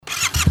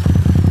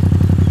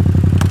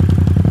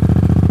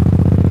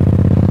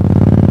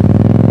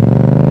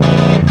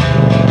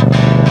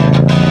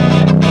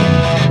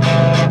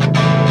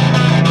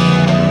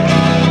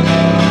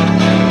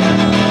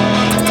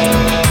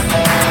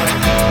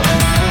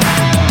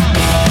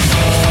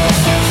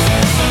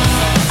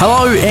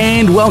Hello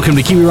and welcome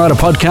to Kiwi Rider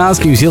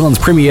Podcast, New Zealand's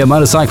premier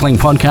motorcycling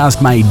podcast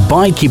made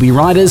by Kiwi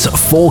Riders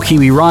for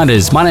Kiwi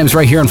Riders. My name's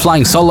Ray here and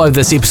flying solo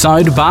this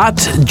episode, but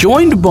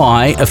joined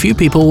by a few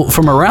people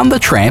from around the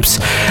traps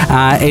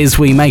as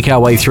we make our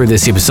way through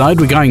this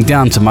episode. We're going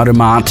down to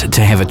Motormart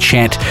to have a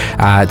chat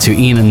to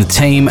Ian and the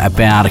team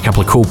about a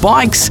couple of cool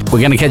bikes. We're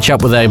going to catch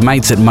up with our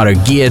mates at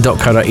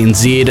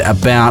motogear.co.nz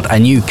about a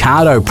new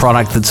Cardo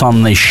product that's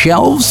on the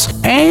shelves,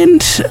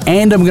 and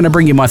I'm going to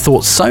bring you my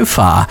thoughts so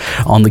far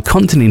on the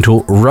Continental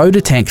Road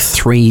Attack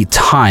 3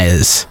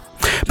 tyres.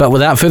 But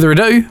without further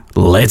ado,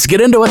 let's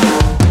get into it.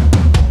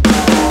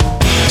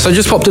 So I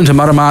just popped into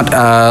Motormart,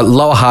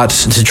 Lower Hutt,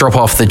 to drop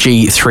off the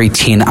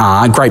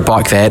G310R. Great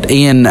bike that.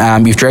 Ian,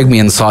 you've dragged me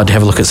inside to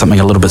have a look at something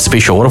a little bit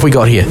special. What have we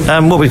got here?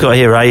 What we've got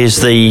here, Ray, is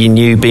the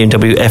new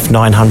BMW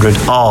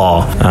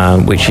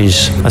F900R, which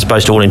is, I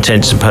suppose, to all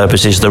intents and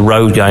purposes, the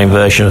road-going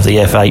version of the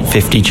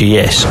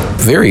F850 GS.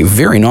 Very,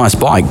 very nice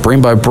bike.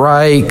 Brembo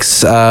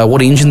brakes.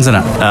 What engine's in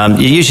it?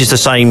 It uses the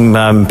same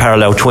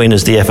parallel twin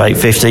as the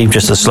F850,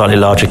 just a slightly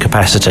larger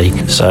capacity.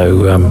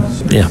 So,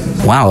 yeah.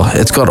 Wow,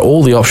 it's got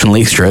all the optional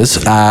extras.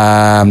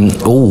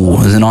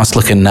 There's a nice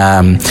looking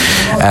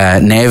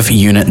nav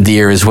unit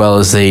there, as well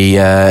as the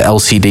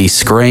LCD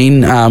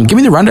screen. Give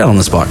me the rundown on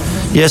this bike.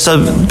 Yeah, so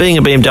being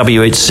a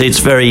BMW, it's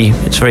very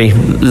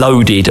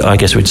loaded, I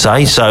guess we'd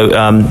say. So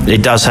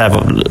it does have,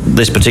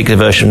 this particular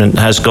version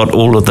has got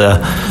all of the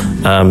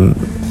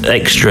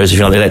extras, if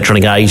you like, the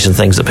electronic aids and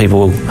things that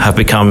people have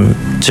become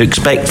to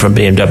expect from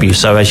BMW.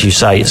 So as you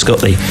say, it's got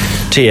the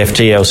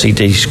TFT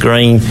LCD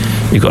screen,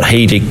 you've got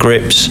heated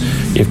grips,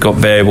 you've got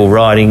variable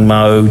riding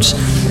modes,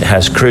 it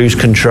has cruise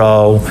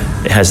control,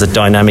 it has the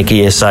dynamic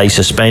ESA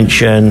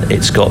suspension,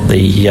 it's got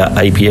the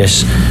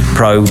ABS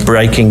Pro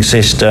braking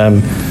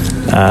system.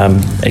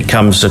 It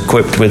comes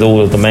equipped with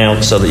all of the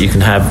mounts so that you can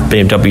have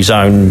BMW's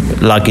own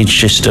luggage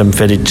system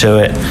fitted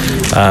to it.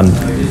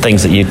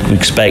 Things that you'd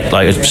expect,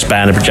 like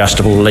span of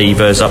adjustable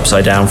levers,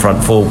 upside down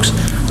front forks,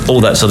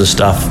 all that sort of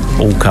stuff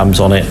all comes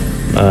on it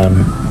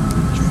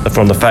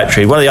from the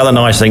factory. One of the other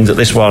nice things that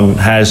this one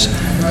has,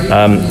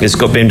 it's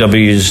got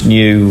BMW's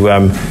new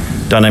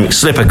dynamic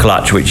slipper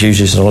clutch, which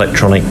uses an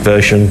electronic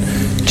version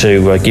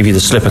to give you the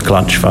slipper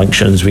clutch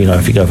functions,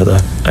 if you go for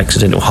the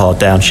accidental hard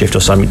downshift or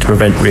something, to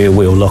prevent rear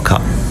wheel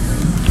lockup.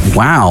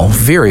 Wow,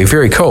 very,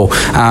 very cool.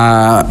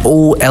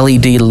 All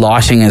LED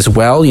lighting as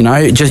well,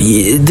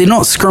 they're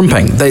not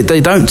scrimping.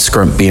 They don't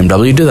scrimp,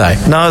 BMW, do they?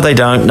 No, they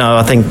don't. No,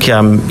 I think,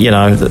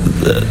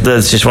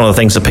 that's just one of the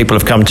things that people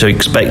have come to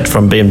expect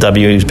from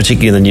BMW,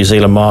 particularly in the New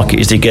Zealand market,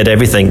 is to get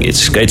everything.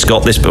 It's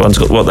got this, but one's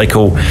got what they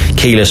call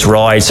keyless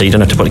ride, so you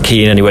don't have to put a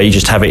key in anywhere, you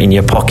just have it in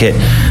your pocket.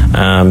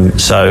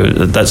 So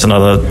that's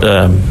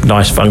another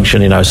nice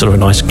function, sort of a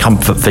nice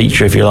comfort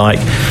feature, if you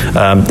like.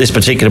 This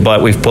particular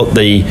bike, we've put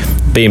the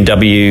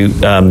BMW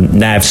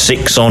Nav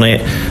 6 on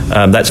it.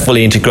 That's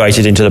fully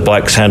integrated into the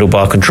bike's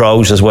handlebar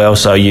controls as well,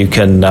 so you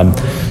can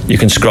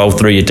scroll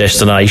through your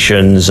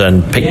destinations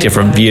and pick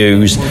different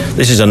views.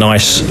 This is a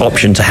nice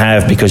option to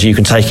have because you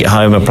can take it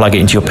home and plug it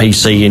into your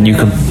PC, and you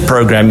can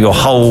program your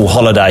whole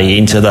holiday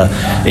into the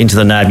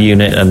nav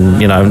unit, and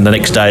the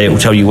next day it will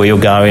tell you where you're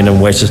going and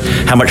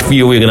how much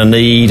fuel you're going to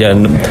need,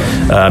 and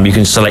you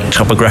can select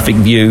topographic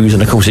views,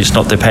 and of course it's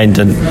not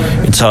dependent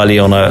entirely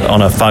on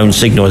a phone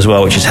signal as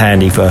well, which is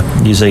handy for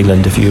New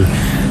Zealand if you.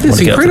 It's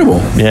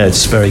incredible. Yeah,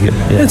 it's very good.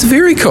 Yeah. It's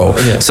very cool.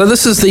 Yeah. So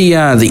this is the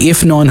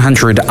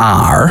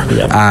F900R,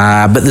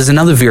 yeah. But there's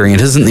another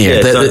variant, isn't there?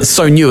 Yeah, that's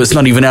so new it's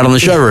not even out on the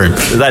showroom.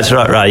 That's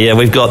right. Yeah,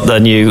 we've got the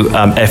new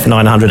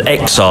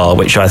F900XR,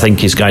 which I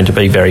think is going to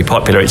be very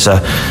popular. It's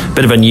a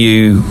bit of a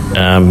new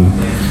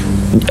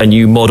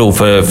model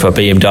for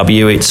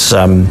BMW.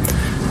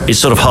 It's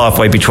sort of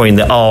halfway between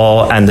the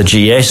R and the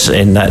GS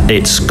in that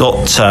it's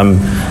got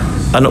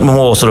a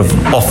more sort of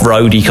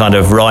off-roady kind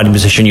of riding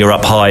position. You're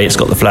up high, it's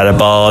got the flatter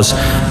bars,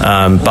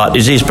 but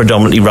it is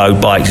predominantly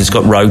road bikes. It's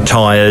got road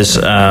tyres,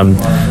 it's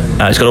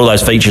got all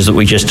those features that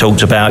we just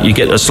talked about. You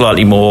get a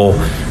slightly more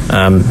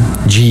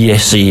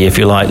GS-y, if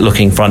you like,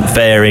 looking front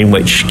fairing,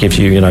 which gives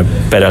you,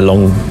 better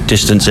long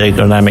distance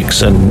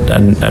ergonomics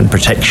and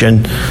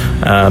protection.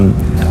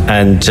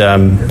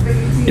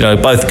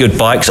 Both good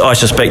bikes. I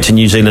suspect in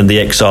New Zealand the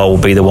XR will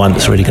be the one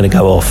that's really going to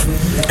go off.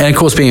 And of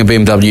course, being a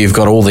BMW, you've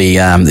got all the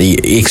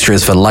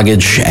extras for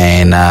luggage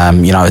and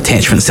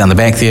attachments down the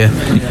back there.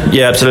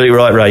 Yeah, absolutely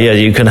right, Ray. Yeah,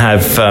 you can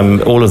have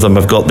all of them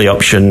have got the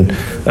option.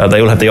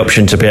 They all have the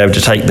option to be able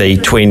to take the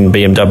twin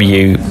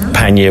BMW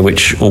pannier,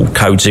 which all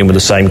codes in with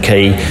the same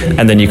key,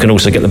 and then you can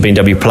also get the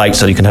BMW plate,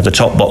 so you can have the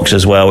top box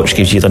as well, which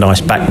gives you the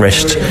nice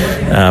backrest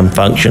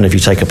function if you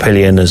take a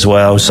pillion as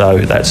well. So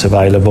that's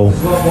available,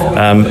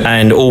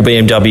 and all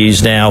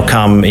BMWs now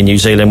come in New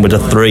Zealand with a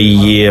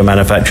 3-year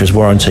manufacturer's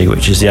warranty,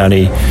 which is the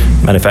only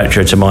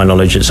manufacturer, to my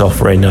knowledge, that's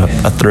offering a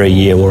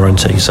 3-year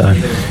warranty. So,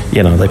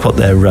 they put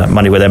their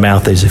money where their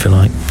mouth is, if you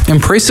like.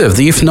 Impressive.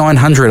 The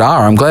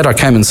F900R. I'm glad I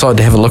came inside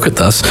to have a look at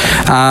this.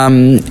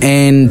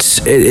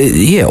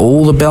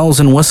 All the bells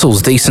and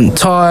whistles. Decent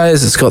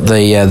tyres. It's got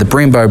the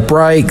Brembo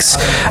brakes.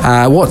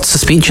 What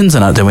suspension's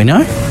in it, do we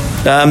know?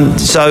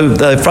 So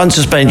the front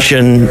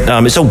suspension,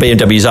 it's all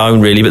BMW's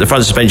own really, but the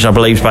front suspension I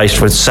believe is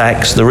based with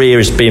Sachs. The rear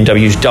is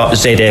BMW's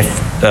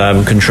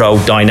ZF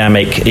controlled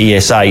dynamic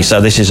ESA.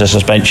 So this is a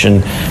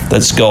suspension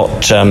that's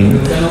got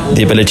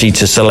the ability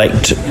to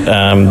select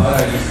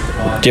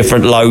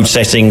different load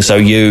settings, so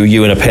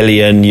you and a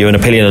pillion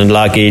and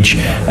luggage,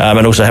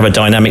 and also have a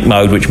dynamic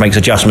mode which makes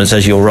adjustments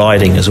as you're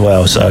riding as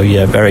well. So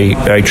yeah, very,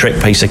 very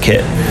trick piece of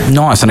kit.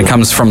 Nice, and it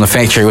comes from the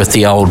factory with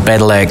the old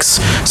Battle Axe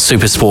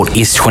Super Sport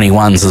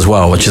S21s as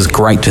well, which is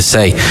great to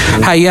see.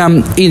 Hey,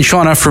 Ian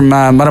Shiner from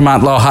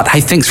Motormart Lower Hutt,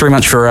 hey, thanks very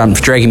much for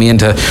dragging me in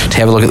to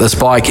have a look at this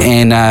bike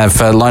and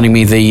for loaning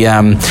me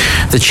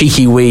the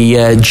cheeky wee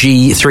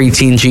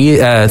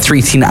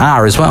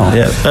G310R as well.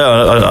 Yeah,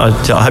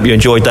 I hope you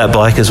enjoyed that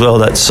bike as well.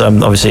 That's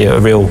obviously a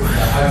real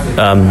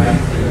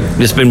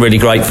it's been really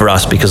great for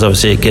us because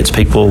obviously it gets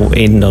people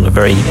in on a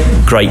very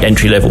great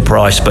entry level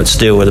price, but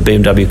still with a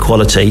BMW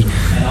quality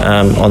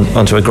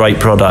onto a great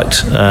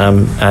product,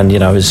 and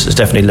it's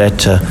definitely led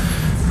to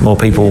more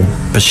people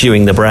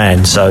pursuing the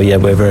brand. So yeah,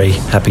 we're very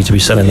happy to be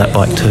selling that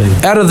bike too.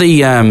 Out of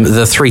the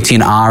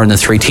 310R and the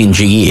 310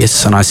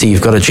 GS, and I see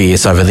you've got a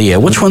GS over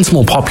there, which one's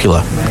more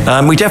popular?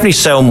 We definitely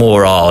sell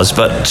more Rs,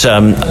 but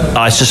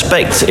I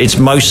suspect it's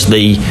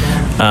mostly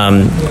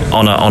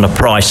on a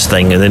price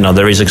thing, and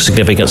there is a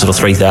significant sort of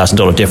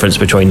 $3,000 difference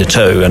between the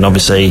two, and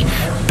obviously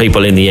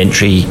people in the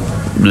entry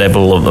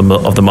level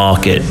of the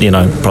market,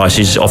 price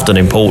is often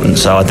important.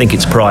 So I think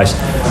it's price.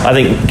 I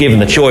think given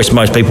the choice,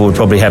 most people would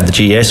probably have the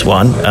GS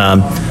one.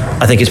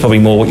 I think it's probably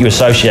more what you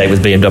associate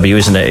with BMW,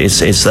 isn't it?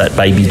 It's that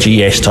baby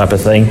GS type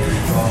of thing.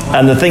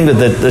 And the thing with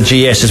the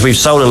GS is we've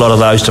sold a lot of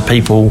those to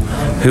people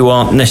who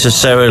aren't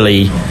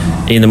necessarily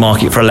in the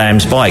market for a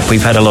lamb's bike.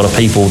 We've had a lot of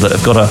people that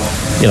have got a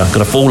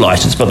full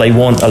license, but they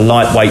want a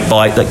lightweight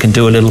bike that can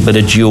do a little bit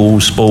of dual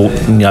sport,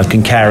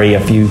 can carry a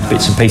few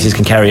bits and pieces,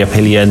 can carry a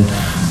pillion,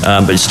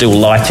 but it's still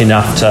light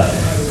enough to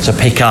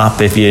pick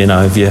up if you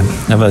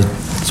have a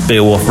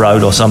spill off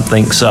road or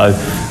something. So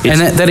and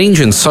that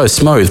engine's so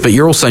smooth, but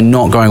you're also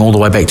not going all the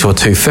way back to a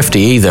 250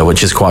 either,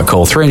 which is quite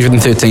cool.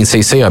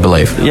 313cc, I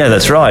believe. Yeah,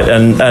 that's right.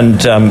 And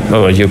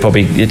you're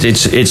probably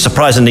it's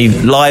surprisingly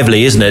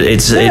lively, isn't it?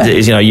 It's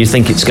you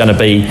think it's going to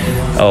be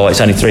it's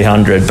only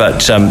 300,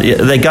 but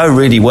they go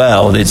really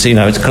well. It's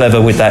it's clever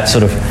with that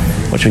sort of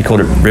what should we call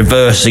it,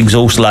 reverse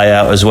exhaust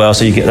layout as well.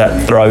 So you get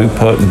that throw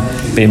put. And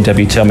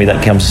BMW tell me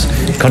that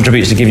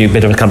contributes to giving you a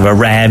bit of a kind of a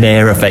ram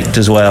air effect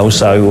as well.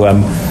 So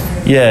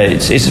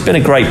it's been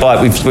a great bike.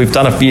 We've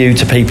done a few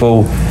to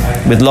people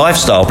with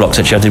lifestyle blocks.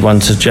 Actually, I did one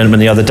to a gentleman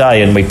the other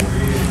day, and we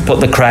put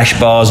the crash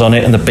bars on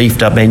it and the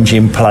beefed up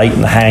engine plate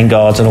and the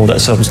handguards and all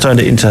that stuff. Turned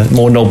it into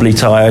more knobbly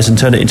tyres and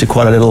turned it into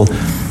quite a little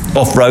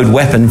off-road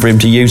weapon for him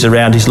to use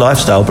around his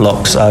lifestyle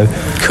block. So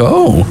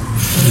cool.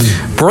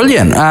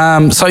 Brilliant.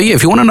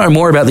 If you want to know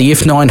more about the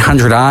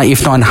F900R,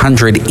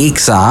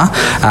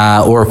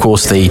 F900XR, or of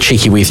course the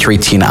cheeky wee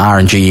 310R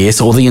and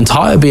GS, or the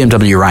entire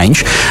BMW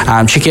range,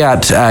 check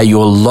out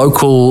your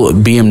local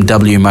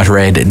BMW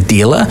Motorrad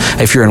dealer.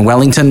 If you're in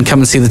Wellington, come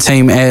and see the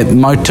team at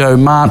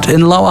Motomart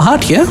in Lower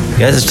Hutt, yeah?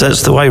 Yeah,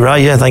 that's the way,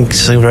 Ray. Yeah,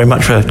 thanks very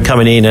much for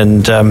coming in.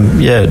 And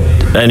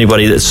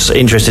anybody that's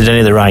interested in any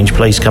of the range,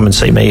 please come and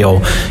see me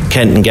or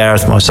Kent and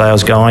Gareth, my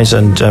sales guys.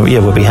 And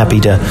we'll be happy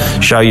to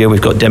show you.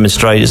 We've got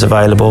demonstrators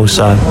available.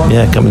 So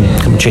come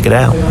and check it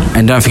out.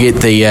 And don't forget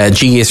the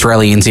GS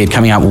Rally NZ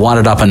coming up,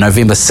 winded up on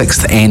November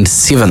 6th and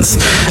 7th.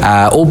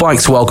 All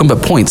bikes welcome,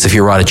 but points if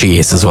you ride a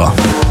GS as well.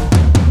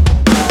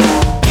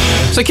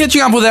 So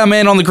catching up with our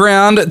man on the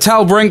ground,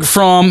 Tal Brink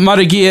from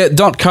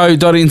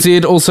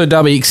motorgear.co.nz, also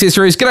W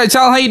Accessories. G'day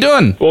Tal, how you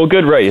doing? All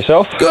good, Ray,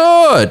 yourself?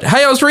 Good.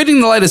 Hey, I was reading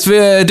the latest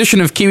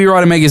edition of Kiwi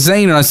Rider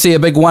magazine and I see a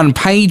big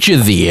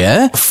one-pager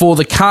there for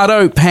the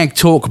Cardo Pack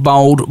Talk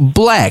Bold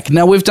Black.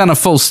 Now, we've done a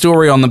full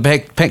story on the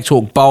Pack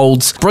Talk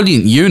Bold's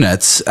brilliant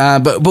units,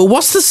 but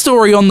what's the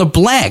story on the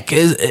black?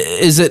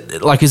 Is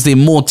there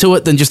more to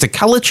it than just a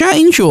colour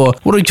change, or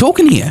what are we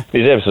talking here?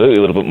 There's absolutely a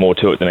little bit more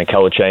to it than a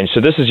colour change.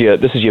 So this is your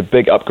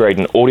big upgrade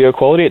in audio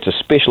quality. It's a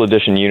special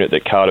edition unit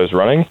that Cardo's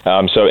running.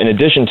 So in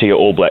addition to your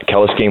all black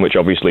color scheme, which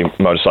obviously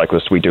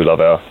motorcyclists, we do love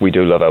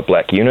our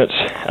black units,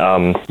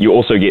 you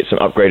also get some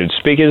upgraded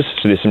speakers.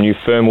 So there's some new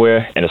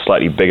firmware and a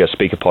slightly bigger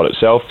speaker pod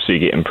itself, so you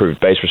get improved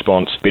bass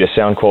response, better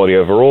sound quality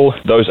overall.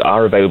 Those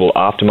are available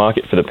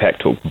aftermarket for the Pack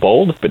Talk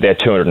Bold, but they're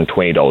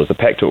 $220. The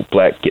Pack Talk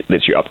Black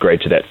lets you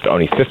upgrade to that for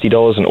only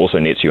 $50 and also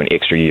nets you an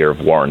extra year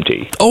of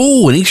warranty.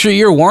 Oh, an extra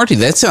year of warranty.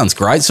 That sounds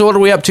great. So what are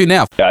we up to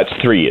now? It's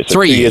 3 years. So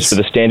 3 years for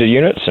the standard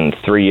units and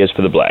 3 years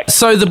for the black.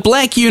 So the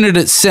black unit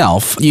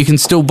itself, you can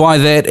still buy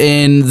that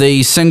in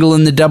the single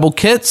and the double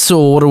kits,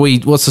 or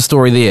what's the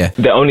story there?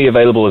 They're only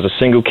available as a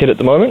single kit at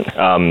the moment.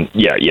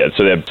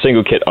 So they're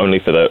single kit only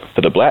for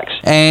the blacks.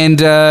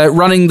 And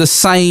running the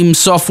same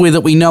software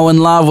that we know and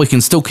love, we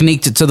can still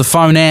connect it to the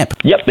phone app.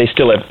 Yep, they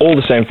still have all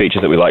the same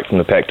features that we like from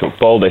the Pack Talk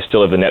Bold. They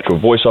still have the natural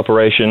voice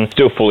operation,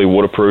 still fully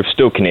waterproof,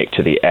 still connect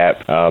to the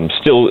app,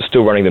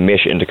 still running the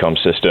mesh intercom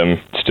system,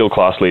 still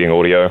class leading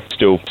audio,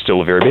 still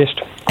the very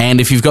best.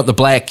 And if you've got got the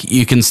black,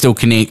 you can still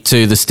connect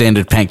to the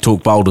standard Pack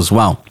Talk Bold as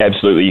well.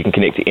 Absolutely, you can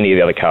connect to any of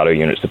the other Cardo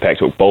units, the Pack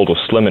Talk Bold or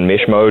Slim in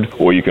mesh mode,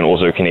 or you can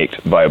also connect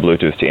via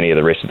Bluetooth to any of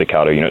the rest of the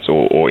Cardo units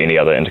or any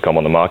other intercom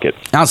on the market.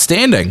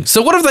 Outstanding.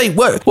 So what have they?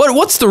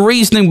 What's the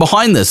reasoning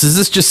behind this? Is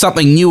this just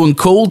something new and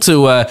cool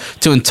to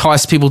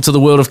entice people to the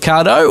world of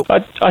Cardo?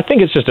 I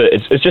think it's just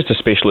a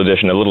special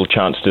edition, a little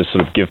chance to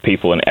sort of give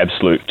people an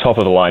absolute top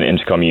of the line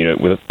intercom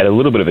unit at a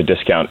little bit of a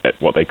discount at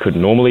what they could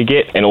normally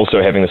get, and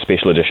also having the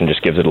special edition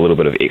just gives it a little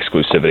bit of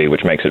exclusivity,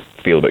 which makes it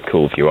feel a bit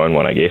cool if you own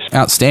one, I guess.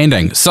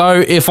 Outstanding.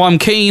 So if I'm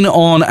keen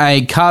on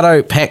a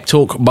Cardo Pack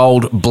Talk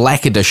Bold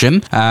Black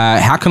Edition,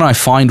 how can I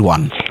find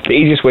one? The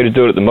easiest way to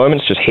do it at the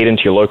moment is just head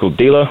into your local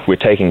dealer. We're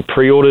taking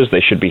pre-orders.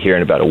 They should be here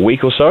in about a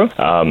week or so.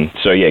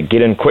 So yeah,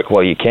 get in quick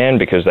while you can,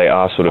 because they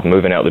are sort of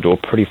moving out the door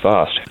pretty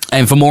fast.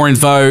 And for more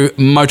info,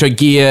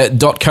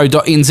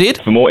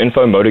 motogear.co.nz. For more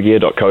info,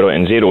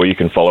 motogear.co.nz, or you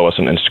can follow us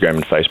on Instagram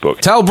and Facebook.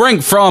 Tal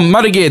Brink from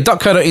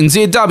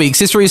motogear.co.nz, Derby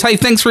Accessories. Hey,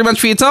 thanks very much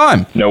for your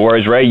time. No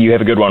worries, Ray. You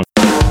have a good one.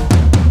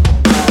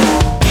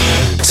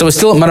 So we're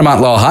still at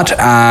Motormart Lower Hutt,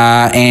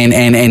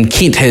 and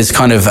Kent has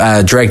kind of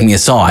dragged me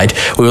aside.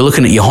 We were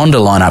looking at your Honda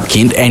lineup,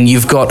 Kent, and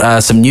you've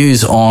got some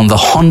news on the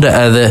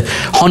Honda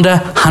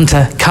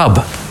Hunter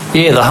Cub.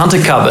 Yeah, the Hunter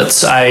Cub.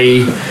 It's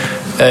a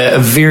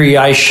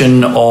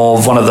variation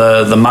of one of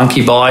the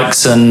monkey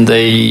bikes and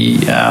the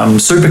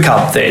Super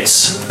Cub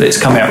that's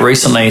come out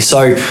recently.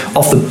 So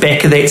off the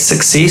back of that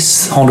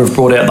success, Honda have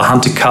brought out the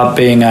Hunter Cub,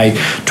 being a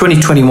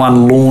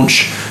 2021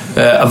 launch,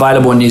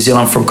 available in New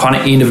Zealand from kind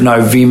of end of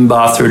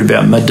November through to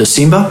about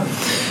mid-December.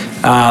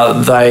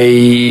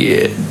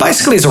 They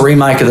basically is a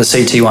remake of the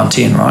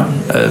CT110,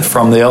 right?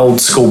 From the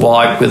old school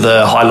bike with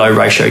a high-low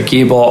ratio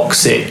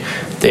gearbox,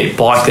 that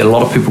bike that a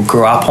lot of people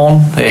grew up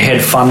on, they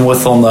had fun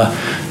with on the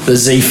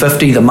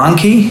Z50, the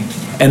monkey,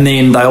 and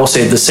then they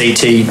also had the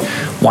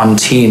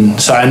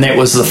CT110. So, and that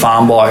was the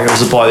farm bike. It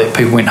was a bike that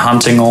people went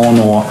hunting on,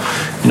 or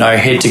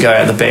had to go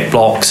out the back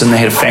blocks, and they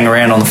had to fang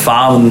around on the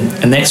farm,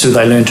 and that's where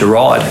they learned to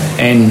ride.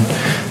 And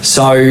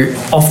so,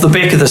 off the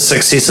back of the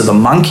success of the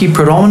monkey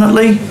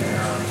predominantly,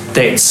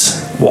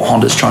 that's what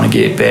Honda's trying to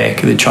get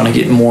back. They're trying to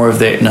get more of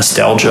that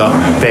nostalgia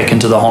back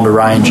into the Honda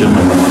range, and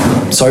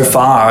so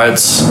far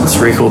it's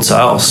record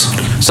sales.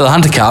 So the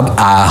Hunter Cub,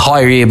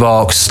 higher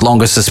gearbox,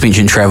 longer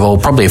suspension travel,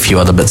 probably a few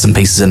other bits and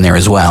pieces in there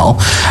as well.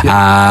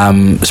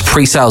 Yep.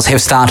 Pre-sales have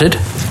started.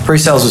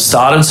 Pre-sales have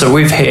started, so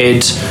we've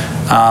had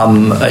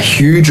a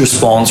huge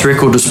response,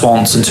 record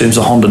response in terms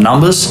of Honda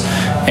numbers,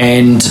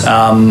 and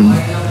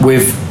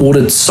we've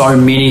ordered so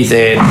many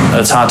that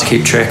it's hard to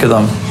keep track of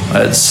them.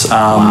 It's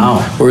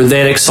wow. We're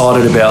that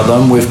excited about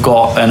them. We've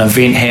got an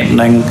event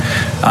happening.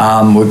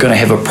 We're going to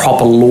have a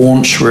proper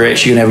launch. We're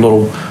actually going to have a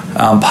little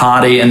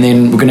party, and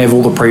then we're going to have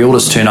all the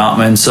pre-orders turn up.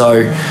 And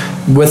so,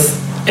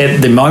 at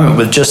the moment,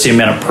 with just the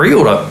amount of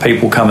pre-order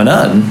people coming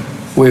in,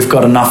 we've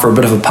got enough for a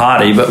bit of a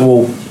party. But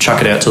we'll chuck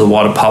it out to the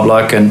wider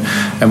public, and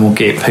we'll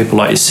get people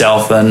like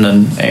yourself in,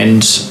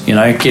 and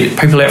get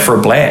people out for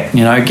a black.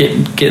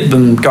 Get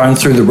them going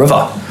through the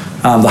river.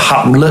 The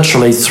Hutt,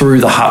 literally through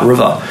the Hutt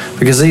River,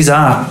 because these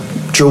are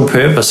dual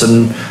purpose,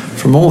 and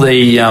from all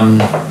the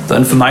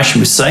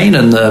information we've seen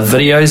and the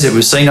videos that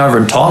we've seen over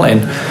in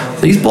Thailand,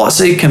 these bikes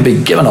can be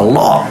given a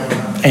lot,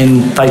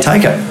 and they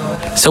take it.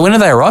 So when are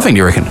they arriving, do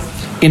you reckon?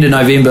 End of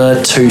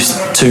November to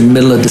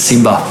middle of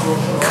December.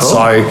 Cool.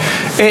 So,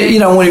 we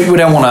don't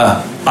want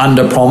to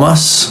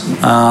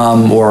under-promise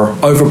or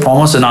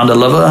over-promise and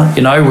under-deliver.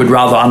 We'd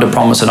rather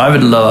under-promise and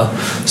over-deliver.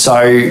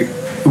 So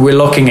we're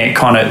looking at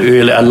kind of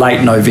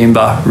late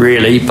November,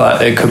 really,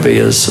 but it could be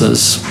as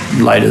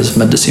late as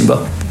mid-December.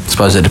 I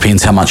suppose it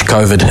depends how much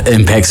COVID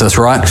impacts us,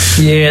 right?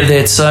 Yeah,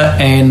 that's it.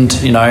 And,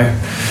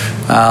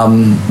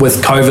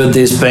 with COVID,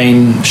 there's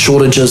been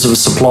shortages of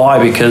supply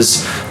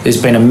because there's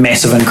been a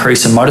massive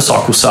increase in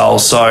motorcycle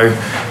sales. So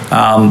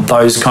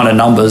those kind of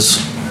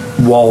numbers,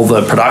 while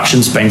the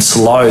production's been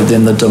slow,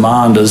 then the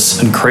demand has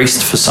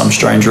increased for some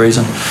strange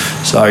reason.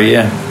 So,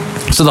 yeah.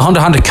 So the Honda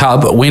Hunter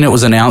Cub, when it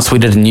was announced, we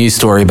did a news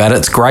story about it.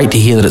 It's great to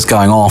hear that it's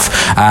going off.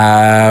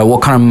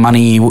 What kind of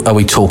money are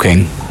we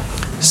talking?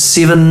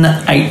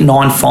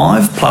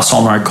 7,895 plus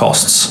on-road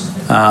costs.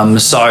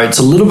 So it's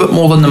a little bit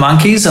more than the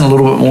monkeys and a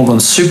little bit more than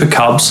the Super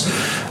Cubs.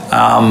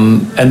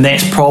 And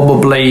that's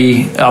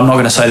probably, I'm not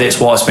going to say that's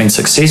why it's been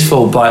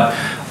successful, but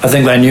I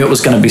think they knew it was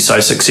going to be so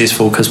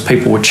successful because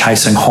people were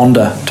chasing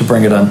Honda to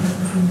bring it in,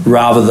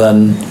 rather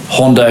than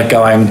Honda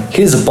going,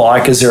 here's a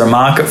bike, is there a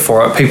market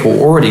for it? People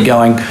were already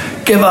going,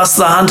 give us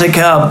the Hunter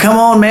Cub, come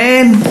on,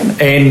 man.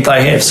 And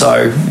they have,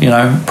 so,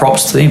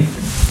 props to them.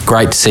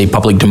 Great to see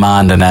public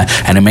demand and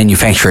a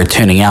manufacturer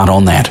turning out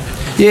on that.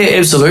 Yeah,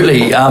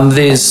 absolutely.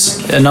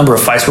 There's a number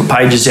of Facebook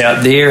pages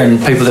out there and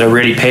people that are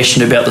really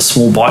passionate about the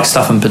small bike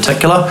stuff in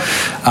particular.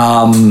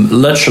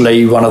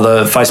 Literally, one of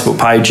the Facebook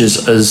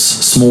pages is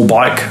Small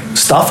Bike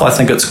Stuff, I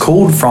think it's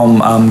called,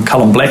 from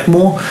Cullen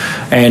Blackmore.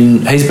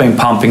 And he's been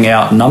pumping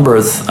out a number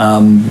of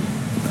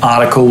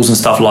articles and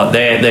stuff like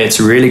that that's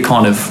really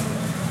kind of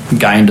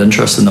gained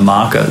interest in the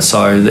market.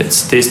 So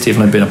that's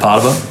definitely been a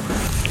part of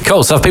it.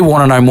 Cool. So if people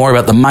want to know more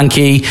about the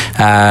Monkey,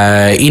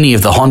 any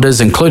of the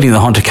Hondas, including the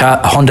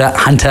Honda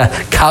Hunter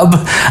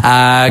Cub,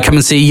 come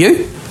and see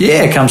you.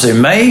 Yeah, come see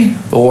me,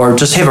 or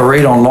just have a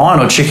read online,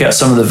 or check out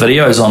some of the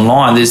videos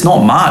online. There's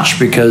not much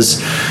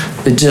because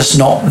they're just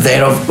not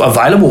that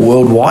available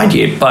worldwide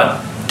yet.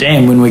 But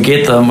damn, when we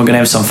get them, we're going to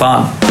have some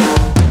fun.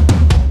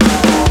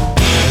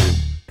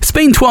 It's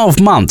been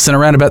 12 months and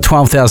around about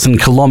 12,000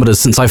 kilometres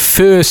since I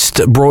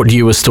first brought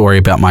you a story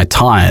about my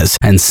tyres,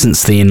 and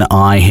since then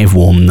I have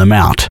worn them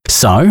out.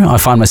 So I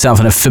find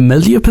myself in a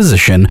familiar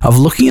position of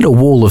looking at a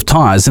wall of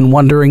tyres and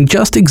wondering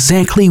just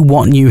exactly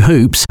what new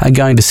hoops are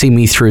going to see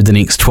me through the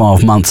next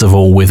 12 months of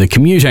all-weather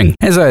commuting.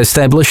 As I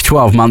established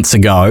 12 months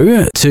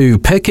ago, to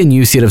pick a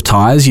new set of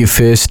tyres you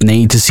first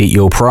need to set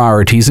your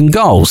priorities and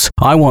goals.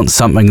 I want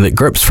something that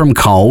grips from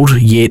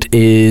cold yet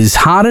is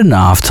hard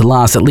enough to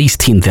last at least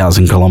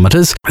 10,000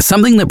 kilometres.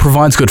 Something that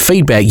provides good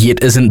feedback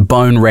yet isn't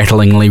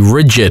bone-rattlingly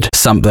rigid.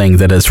 Something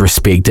that is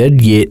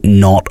respected yet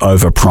not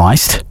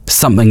overpriced.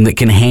 Something that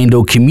can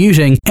handle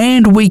commuting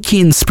and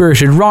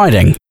weekend-spirited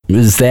riding.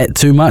 Is that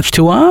too much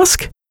to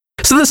ask?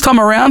 So this time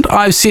around,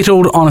 I've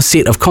settled on a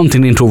set of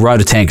Continental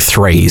Road Attack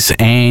 3s,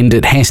 and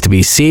it has to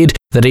be said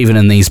that even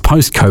in these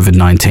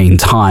post-COVID-19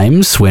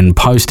 times, when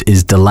post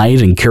is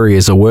delayed and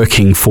couriers are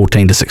working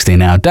 14 to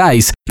 16-hour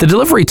days, the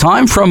delivery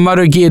time from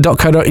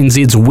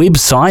motogear.co.nz's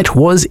website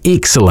was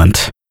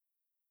excellent.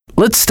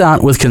 Let's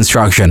start with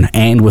construction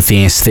and with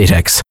the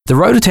aesthetics. The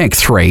Road Attack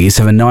 3s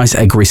have a nice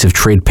aggressive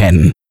tread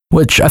pattern,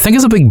 which I think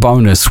is a big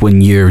bonus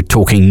when you're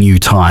talking new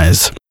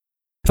tyres.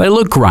 They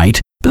look great,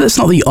 but that's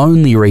not the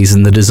only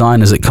reason the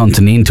designers at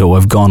Continental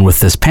have gone with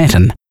this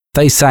pattern.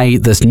 They say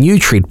this new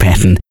tread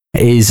pattern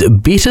is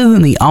better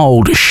than the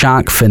old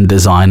shark fin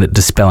design at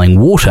dispelling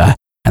water,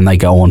 and they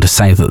go on to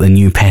say that the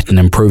new pattern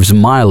improves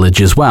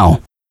mileage as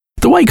well.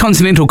 The way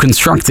Continental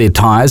construct their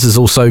tyres is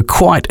also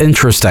quite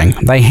interesting.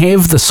 They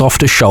have the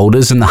softer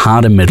shoulders and the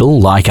harder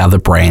middle like other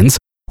brands,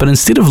 but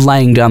instead of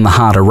laying down the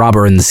harder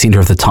rubber in the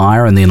centre of the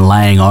tyre and then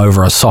laying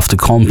over a softer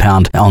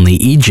compound on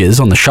the edges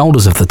on the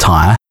shoulders of the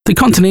tyre, the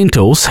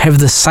Continentals have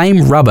the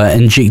same rubber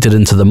injected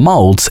into the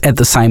moulds at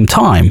the same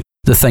time.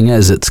 The thing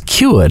is, it's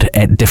cured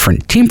at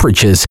different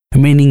temperatures,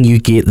 meaning you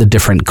get the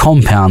different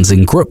compounds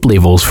and grip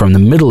levels from the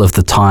middle of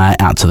the tyre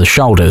out to the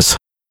shoulders.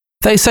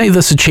 They say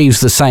this achieves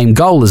the same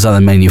goal as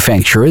other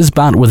manufacturers,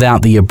 but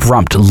without the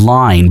abrupt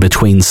line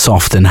between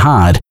soft and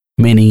hard,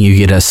 meaning you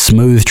get a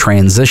smooth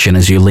transition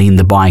as you lean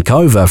the bike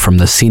over from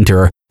the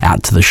centre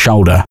out to the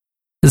shoulder.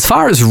 As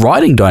far as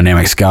riding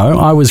dynamics go,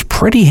 I was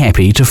pretty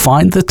happy to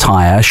find the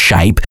tyre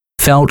shape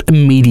felt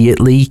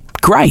immediately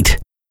great.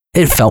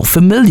 It felt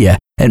familiar.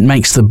 It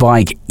makes the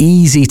bike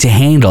easy to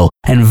handle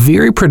and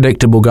very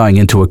predictable going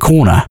into a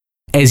corner.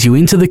 As you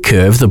enter the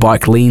curve, the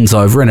bike leans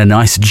over in a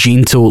nice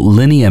gentle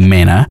linear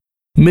manner.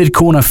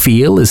 Mid-corner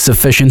feel is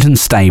sufficient and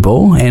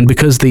stable, and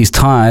because these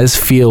tyres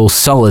feel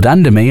solid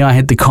under me, I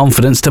had the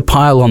confidence to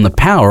pile on the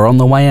power on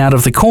the way out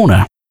of the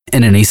corner.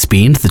 In an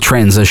S-bend, the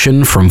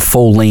transition from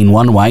full lean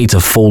one way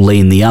to full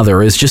lean the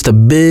other is just a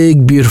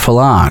big, beautiful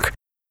arc.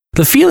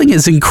 The feeling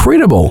is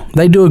incredible.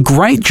 They do a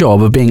great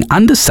job of being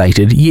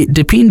understated yet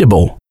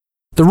dependable.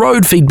 The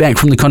road feedback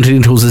from the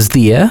Continentals is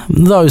there,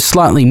 though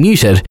slightly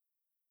muted,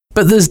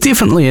 but there's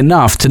definitely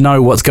enough to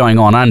know what's going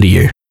on under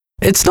you.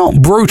 It's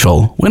not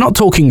brutal. We're not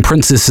talking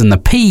Princess and the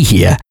Pea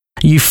here.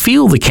 You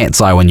feel the cat's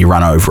eye when you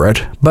run over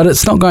it, but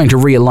it's not going to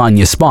realign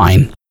your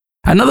spine.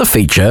 Another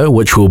feature,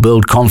 which will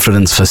build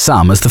confidence for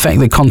some, is the fact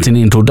that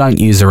Continental don't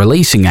use a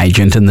releasing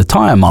agent in the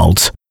tyre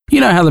moulds. You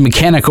know how the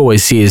mechanic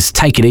always says,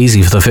 take it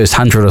easy for the first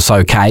 100 or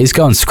so Ks,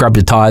 go and scrub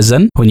your tyres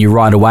in when you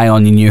ride away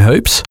on your new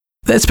hoops?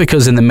 That's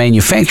because in the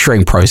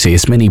manufacturing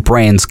process, many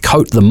brands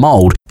coat the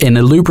mould in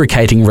a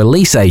lubricating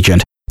release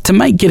agent to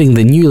make getting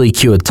the newly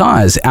cured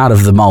tyres out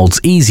of the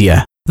moulds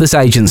easier. This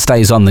agent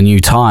stays on the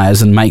new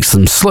tyres and makes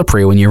them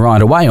slippery when you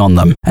ride away on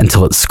them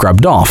until it's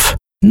scrubbed off.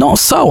 Not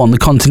so on the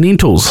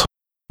Continentals.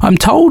 I'm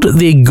told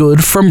they're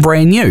good from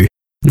brand new,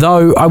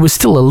 though I was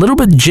still a little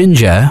bit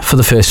ginger for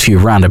the first few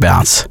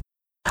roundabouts.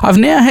 I've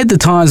now had the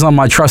tyres on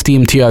my trusty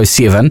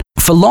MT-07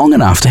 for long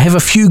enough to have a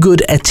few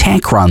good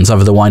attack runs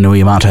over the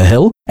Wainuiomata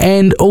Hill,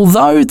 and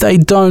although they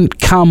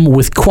don't come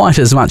with quite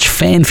as much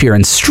fanfare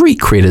and street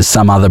cred as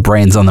some other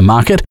brands on the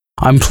market,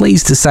 I'm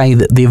pleased to say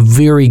that they're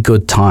very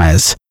good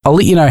tyres. I'll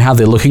let you know how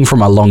they're looking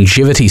from a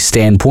longevity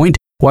standpoint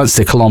once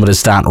the kilometres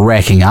start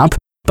racking up,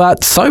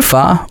 but so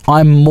far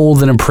I'm more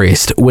than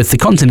impressed with the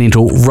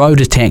Continental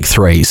Road Attack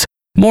 3s.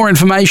 More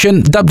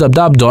information,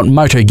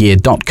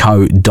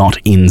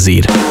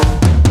 www.motogear.co.nz.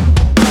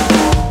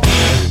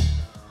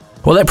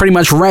 Well, that pretty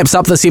much wraps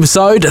up this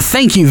episode.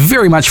 Thank you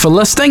very much for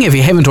listening. If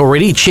you haven't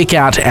already, check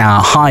out our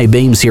High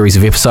Beam series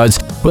of episodes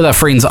with our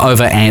friends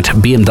over at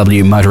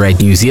BMW Motorrad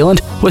New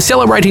Zealand. We're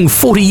celebrating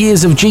 40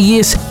 years of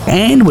GS,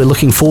 and we're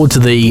looking forward to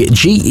the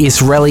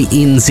GS Rally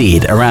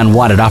NZ around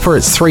Wairarapa.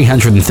 It's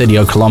 330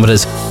 odd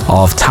kilometres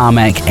of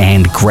tarmac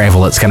and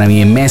gravel. It's going to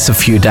be a massive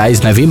few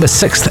days, November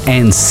 6th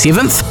and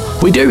 7th.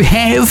 We do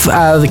have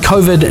the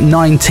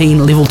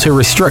COVID-19 level 2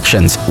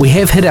 restrictions. We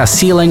have hit our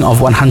ceiling of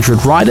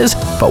 100 riders,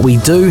 but we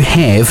do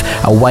have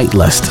a wait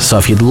list. So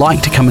if you'd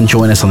like to come and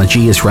join us on the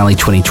GS Rally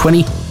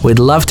 2020, we'd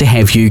love to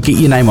have you. Get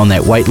your name on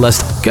that wait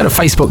list. Go to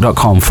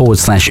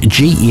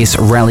facebook.com/GS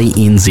Rally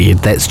NZ.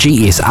 That's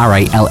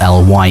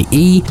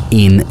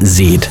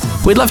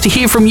GSRALLYENZ. We'd love to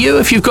hear from you.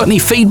 If you've got any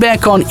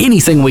feedback on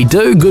anything we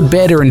do, good,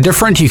 bad, or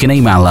indifferent, you can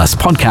email us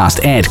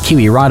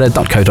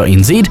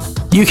podcast@kiwirider.co.nz.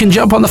 You can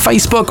jump on the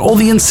Facebook or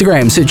the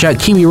Instagram, search out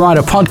Kiwi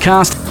Rider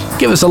Podcast,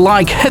 give us a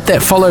like, hit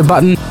that follow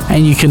button,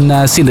 and you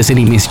can send us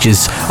any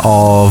messages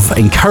of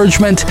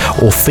encouragement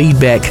or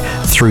feedback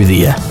through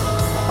there.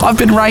 I've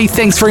been Ray,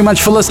 thanks very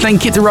much for listening.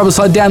 Keep the rubber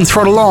side down,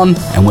 throttle on,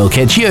 and we'll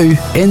catch you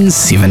in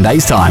 7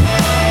 days' time.